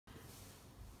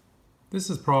This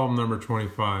is problem number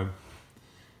 25.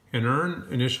 An urn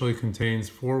initially contains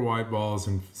 4 white balls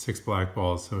and 6 black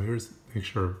balls. So here's a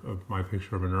picture of my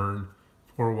picture of an urn.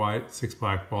 4 white, 6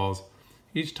 black balls.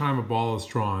 Each time a ball is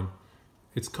drawn,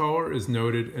 its color is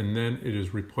noted and then it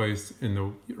is replaced in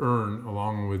the urn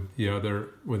along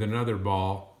with another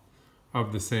ball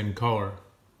of the same color.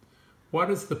 What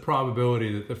is the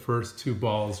probability that the first 2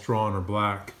 balls drawn are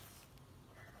black?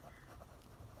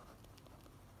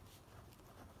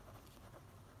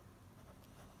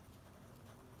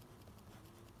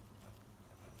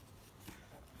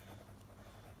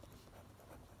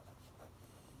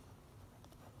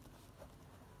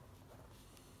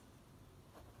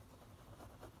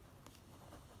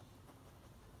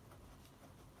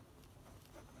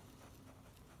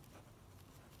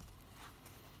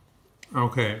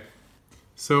 Okay,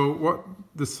 so what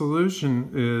the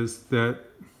solution is that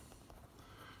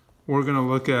we're going to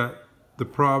look at the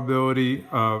probability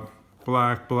of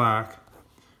black,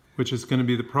 which is going to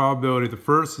be the probability the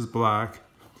first is black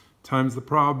times the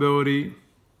probability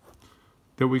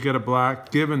that we get a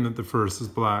black given that the first is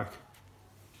black.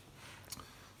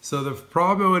 So the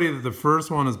probability that the first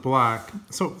one is black,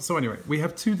 so anyway, we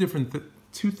have two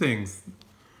things.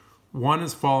 One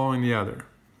is following the other.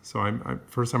 So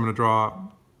first I'm going to draw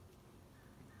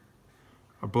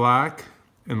a black,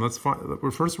 and we're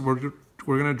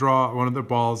going to draw one of the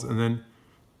balls, and then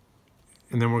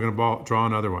we're going to draw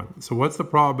another one. So what's the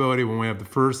probability when we have the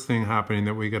first thing happening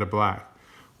that we get a black?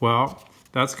 Well,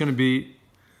 that's going to be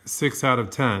 6 out of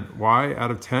 10. Why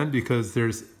out of 10? Because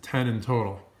there's 10 in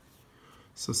total.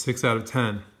 So 6 out of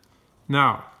 10.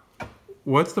 Now,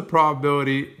 what's the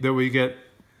probability that we get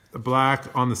a black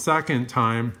on the second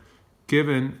time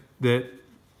given that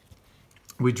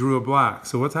we drew a black?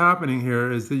 So what's happening here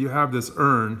is that you have this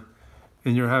urn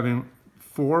and you're having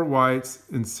 4 whites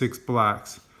and 6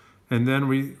 blacks. And then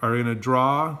we are going to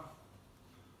draw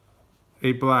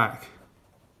a black.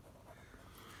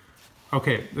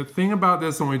 Okay, the thing about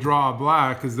this when we draw a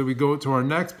black is that we go to our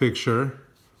next picture,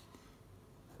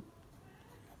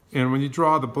 and when you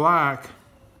draw the black,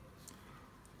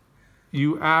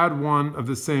 you add one of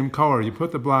the same color. You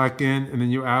put the black in and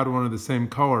then you add one of the same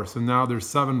color. So now there's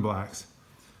 7 blacks.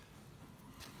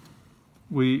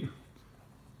 We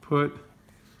put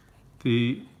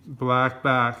the black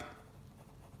back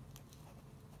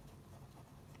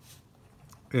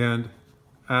and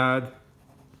add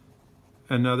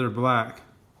another black.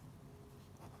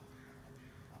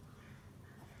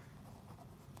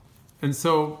 And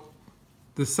so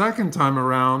the second time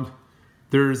around,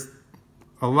 there's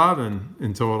 11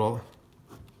 in total,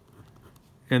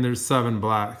 and there's 7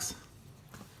 blacks.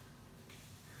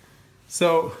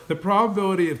 So the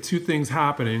probability of 2 things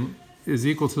happening is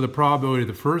equal to the probability of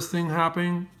the first thing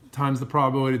happening times the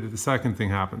probability that the second thing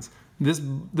happens. This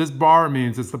bar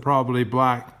means it's the probability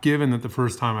black given that the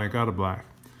first time I got a black.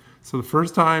 So the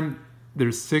first time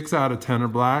there's 6 out of 10 are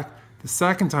black. The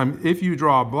second time, if you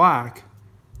draw a black,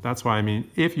 that's why I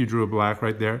mean if you drew a black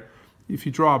right there, if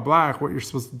you draw a black, what you're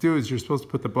supposed to do is you're supposed to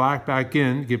put the black back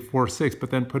in, give 4, 6, but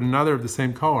then put another of the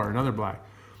same color, another black.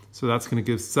 So that's going to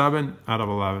give 7 out of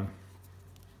 11.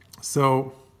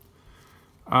 So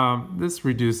this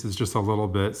reduces just a little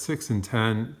bit. 6 and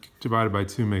 10 divided by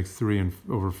 2 makes 3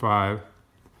 over 5.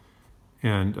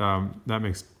 And that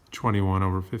makes 21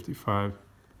 over 55.